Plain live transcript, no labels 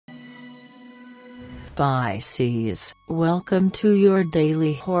Pisces, welcome to your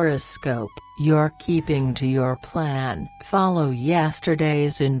daily horoscope. You're keeping to your plan. Follow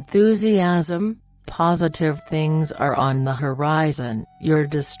yesterday's enthusiasm. Positive things are on the horizon. Your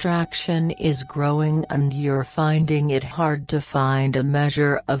distraction is growing and you're finding it hard to find a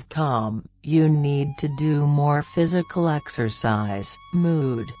measure of calm. You need to do more physical exercise.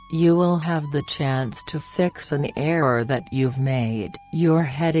 Mood: you will have the chance to fix an error that you've made. You're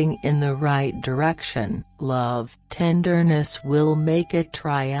heading in the right direction. Love: tenderness will make a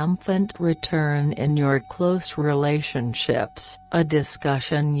triumphant return in your close relationships. A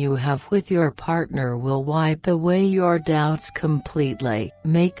discussion you have with your partner will wipe away your doubts completely.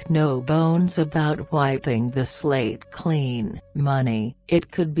 Make no bones about wiping the slate clean. Money: it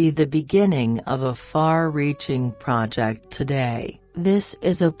could be the beginning of a far-reaching project today. This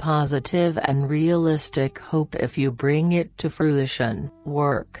is a positive and realistic hope if you bring it to fruition.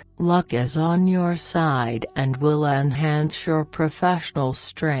 Work: luck is on your side and will enhance your professional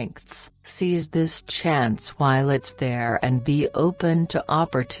strengths. Seize this chance while it's there and be open to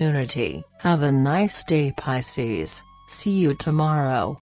opportunity. Have a nice day, Pisces. See you tomorrow.